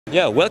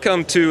Yeah,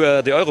 welcome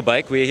to the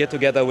Eurobike. We're here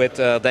together with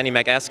Danny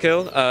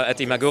MacAskill at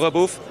the Magura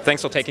booth.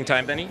 Thanks for taking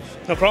time, Danny.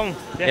 No problem.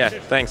 Yeah, sure.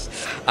 Thanks.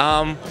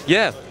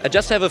 Yeah, I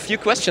just have a few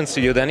questions to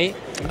you, Danny.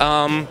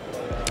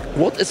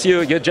 What is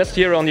you're just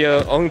here on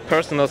your own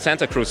personal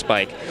Santa Cruz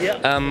bike.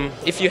 Yeah.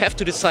 If you have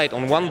to decide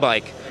on one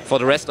bike for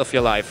the rest of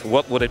your life,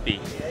 what would it be?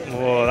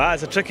 Oh,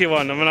 that's a tricky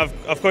one. I mean,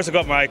 of course, I've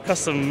got my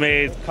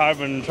custom-made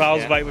carbon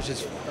trials bike, which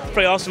is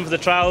pretty awesome for the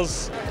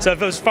trials. So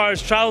if it was as far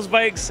as trials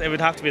bikes, it would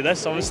have to be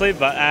this, obviously.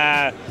 But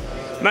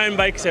mountain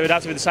bikes, it would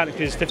have to be the Santa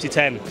Cruz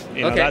 5010.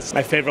 You know, that's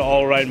my favourite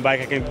all-round bike.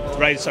 I can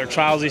ride sort of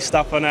trialsy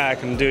stuff on it. I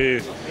can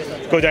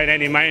go down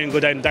any mountain, go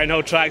down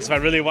downhill tracks if I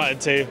really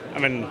wanted to. I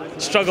mean,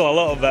 struggle a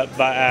little bit,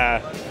 but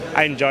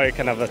I enjoy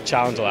kind of a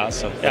challenge of that.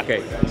 So yeah.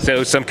 Okay.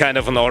 So some kind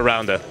of an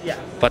all-rounder. Yeah.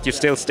 But you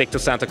still stick to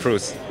Santa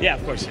Cruz. Yeah,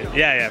 of course.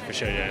 Yeah, for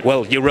sure. Yeah.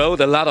 Well, you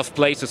rode a lot of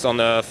places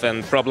on Earth,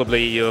 and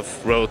probably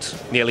you've rode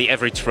nearly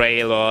every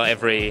trail or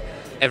every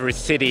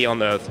city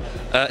on Earth.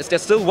 Is there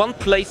still one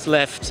place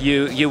left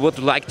you would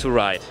like to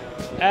ride?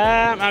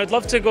 I would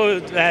love to go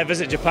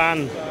visit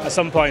Japan at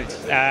some point.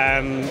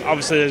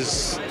 Obviously,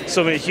 there's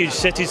so many huge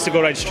cities to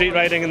go ride street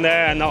riding in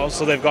there, and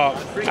also they've got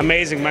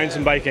amazing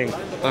mountain biking.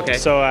 Okay.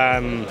 So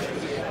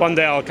one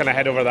day I'll kind of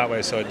head over that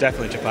way. So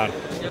definitely Japan.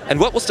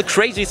 And what was the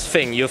craziest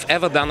thing you've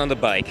ever done on the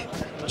bike,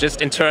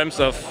 just in terms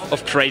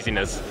of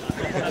craziness?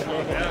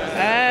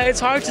 It's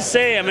hard to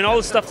say. I mean, all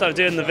the stuff that I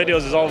do in the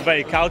videos is all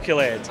very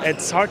calculated.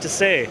 It's hard to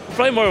say.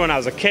 Probably more when I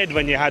was a kid,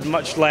 when you had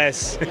much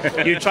less.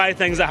 You try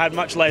things that had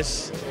much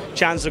less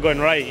chance of going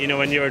right. You know,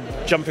 when you were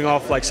jumping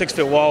off like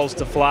 6-foot walls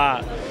to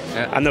flat,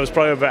 and there was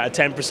probably about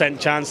a 10%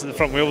 chance that the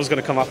front wheel was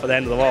going to come up at the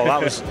end of the wall. I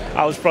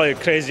was probably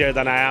crazier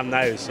than I am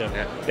now. So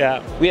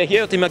yeah. We are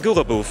here at the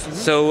Magura booth.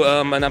 So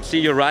and I see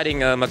you're riding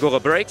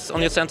Magura brakes on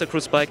your Santa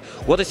Cruz bike.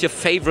 What is your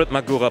favorite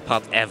Magura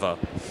part ever?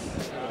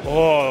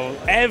 Oh,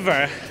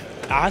 ever?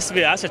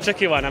 That's a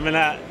tricky one. I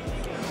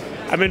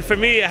mean, for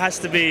me, it has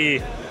to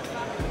be.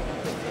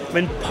 I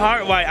mean,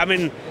 part-wise. I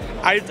mean,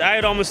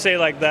 I'd almost say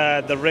like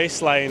the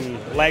race line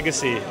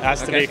legacy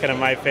has to be kind of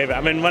my favorite.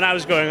 I mean, when I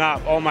was growing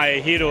up, all my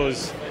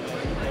heroes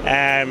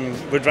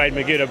would ride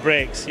Magura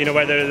brakes. You know,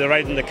 whether they're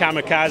riding the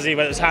Kamikaze,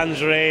 whether it's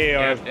Hans Ray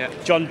or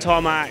John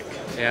Tomac,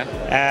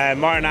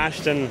 Martyn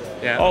Ashton.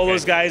 All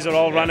those guys are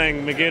all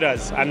running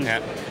Maguras.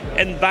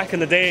 And back in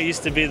the day, it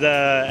used to be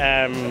the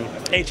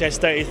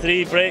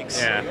HS33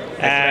 brakes.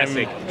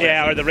 Classic.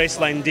 Or the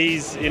Raceline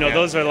Ds. You know,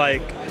 those are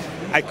like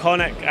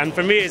iconic. And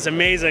for me, it's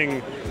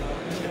amazing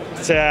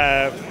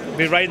to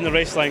be riding the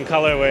Raceline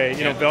colorway,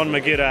 you know, beyond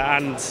Magura,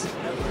 and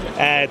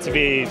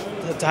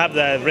to have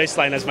the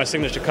Raceline as my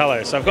signature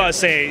color. So I've got to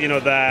say, you know,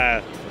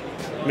 the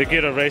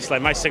Magura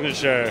Raceline, my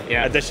signature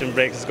edition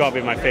brakes, has got to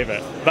be my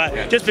favorite.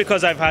 But just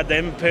because I've had the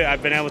input,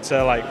 I've been able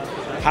to like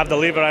have the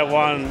lever I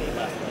want,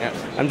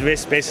 and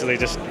basically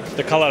just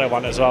the color I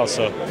want as well.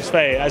 So it's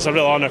a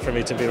real honor for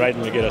me to be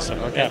riding Magura. So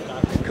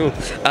cool.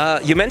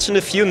 You mentioned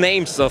a few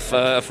names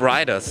of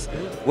riders.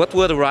 What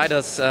were the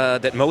riders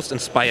that most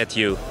inspired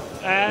you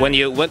when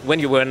you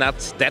were not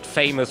that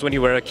famous, when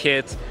you were a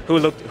kid? Who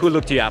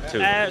looked you up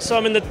to? So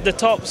I mean, the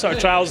top sort of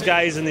trials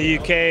guys in the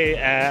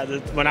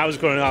UK when I was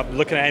growing up,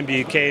 looking at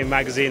MBUK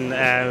magazine,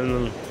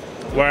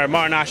 were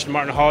Martyn Ashton,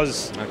 Martin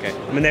Hawes.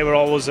 I mean, they were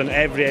always in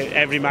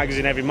every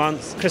magazine every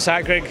month. Chris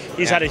Akrigg,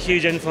 he's had a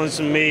huge influence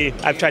on me.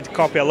 I've tried to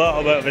copy a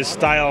little bit of his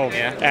style,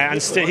 and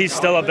he's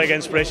still a big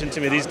inspiration to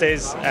me these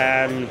days.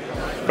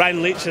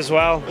 Leech as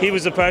well. He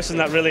was the person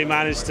that really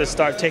managed to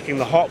start taking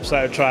the hops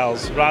out of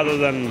trials, rather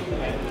than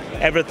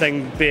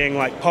everything being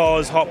like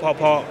pause, hop, hop,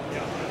 hop.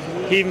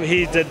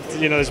 He did,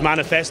 you know, his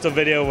manifesto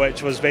video,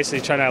 which was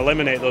basically trying to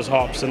eliminate those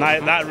hops, and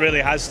that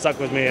really has stuck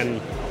with me. And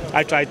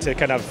I try to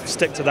kind of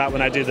stick to that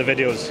when I do the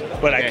videos,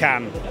 when I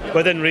can,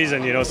 within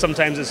reason. You know,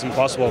 sometimes it's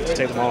impossible to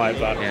take them all out,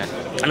 but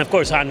and of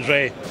course Hans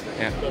Ray.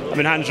 I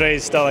mean, Hans Ray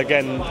is still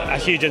again a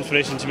huge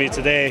inspiration to me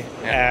today.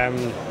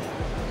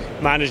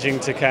 Managing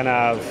to kind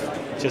of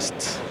just,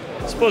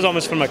 I suppose,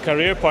 almost from a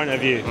career point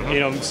of view, you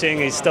know, seeing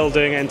he's still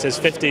doing it into his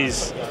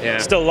 50s,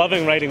 still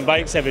loving riding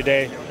bikes every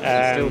day,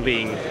 still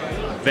being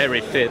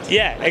very fit.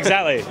 Yeah,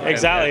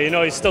 exactly. You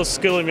know, he's still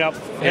schooling me up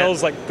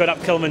hills, like going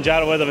up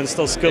Kilimanjaro with him and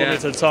still schooling me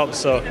to the top.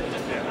 So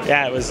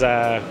yeah, it was.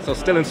 So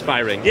still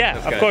inspiring. Yeah,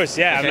 of course.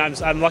 Yeah, I mean,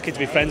 I'm lucky to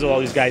be friends with all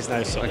these guys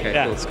now. So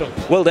yeah, cool. It's cool.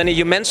 Well, Danny,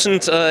 you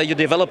mentioned you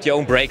developed your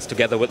own brakes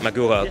together with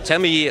Magura. Tell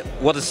me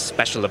what is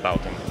special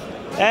about them.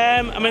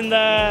 I mean,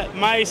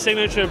 my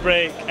signature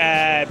brake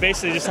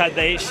basically just had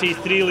the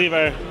HC3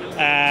 lever,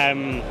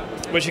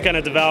 which you kind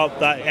of developed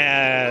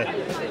that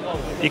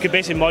you could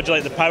basically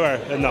modulate the power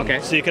in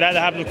them. So you could either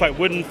have them quite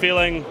wooden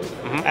feeling,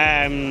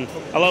 a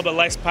little bit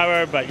less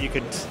power, but you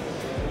could,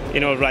 you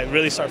know,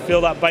 really sort of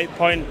feel that bite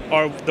point.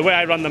 Or the way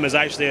I run them is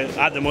actually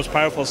at the most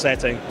powerful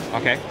setting.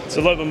 It's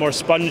a little bit more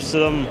sponge to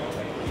them.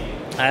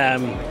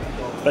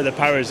 But the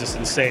power is just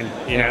insane.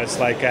 You know, it's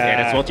like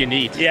that's what you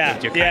need.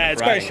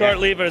 It's quite a short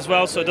lever as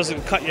well, so it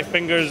doesn't cut your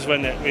fingers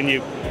when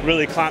you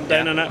really clamp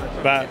down on it.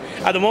 But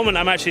at the moment,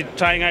 I'm actually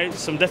trying out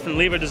some different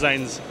lever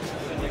designs.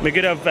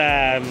 Magura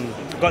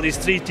have got these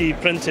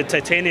 3D printed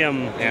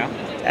titanium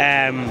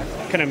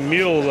kind of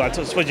mule. I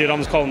suppose you'd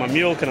almost call them a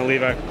mule kind of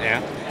lever.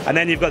 Yeah. And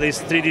then you've got these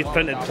 3D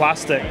printed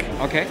plastic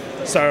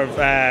sort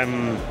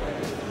of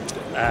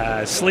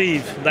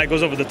sleeve that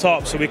goes over the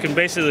top, so we can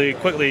basically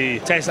quickly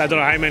test. I don't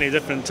know how many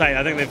different types.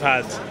 I think they've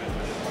had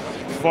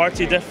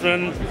 40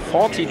 different.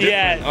 40 different.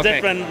 Yeah,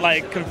 different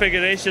like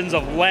configurations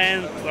of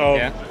length,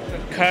 of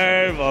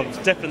curve,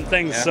 of different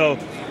things. So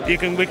we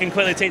can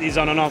quickly take these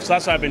on and off. So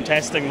that's what I've been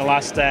testing the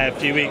last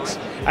few weeks.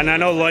 And I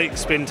know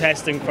Loic's been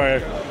testing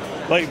for.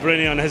 Like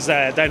Bruni on his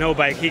downhill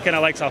bike, he kind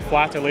of likes a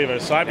flatter lever,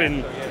 so I've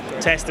been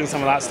testing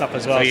some of that stuff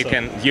as well. So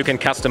you can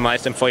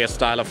customize them for your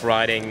style of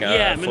riding.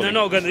 Yeah, I mean they're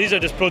not good. These are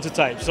just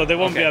prototypes, so they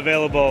won't be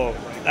available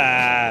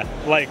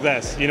like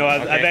this. You know,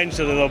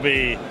 eventually they'll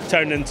be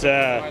turned into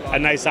a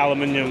nice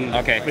aluminium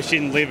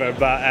machined lever.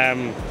 But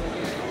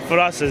for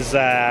us as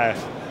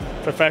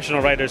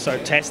professional riders sort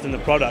of testing the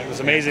product, it's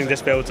amazing just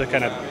to be able to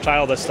kind of try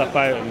all this stuff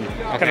out and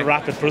kind of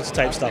rapid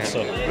prototype stuff,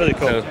 so really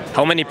cool. So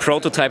how many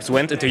prototypes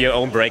went into your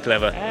own brake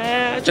lever?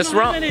 Just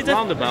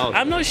roundabout.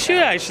 I'm not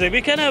sure actually.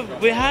 We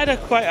had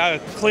quite a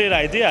clear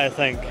idea, I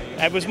think.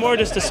 It was more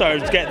just to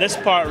sort of get this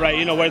part right,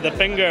 you know, where the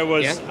finger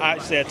was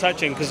actually a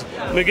touching, because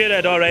Magura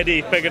had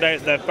already figured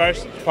out the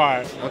first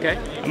part. Okay.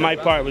 And my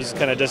part was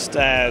kind of just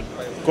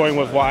going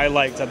with what I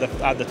liked at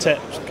the tip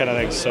kind of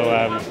thing. So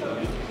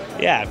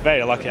yeah,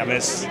 very lucky. I mean,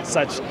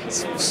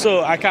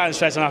 so I can't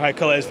stress enough how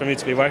cool it is for me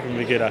to be working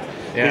with Magura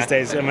these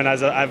days. I mean,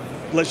 I've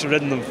literally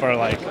ridden them for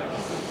like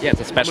it's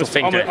a special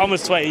thing.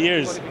 Almost 20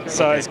 years.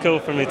 So it's cool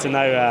for me to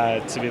now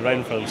to be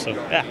riding for them. So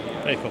yeah,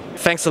 very cool.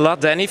 Thanks a lot,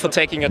 Danny, for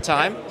taking your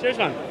time. Cheers,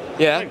 man.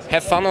 Yeah, Thanks.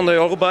 Have fun on the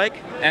Eurobike.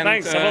 And,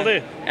 thanks, I will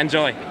do.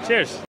 Enjoy.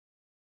 Cheers.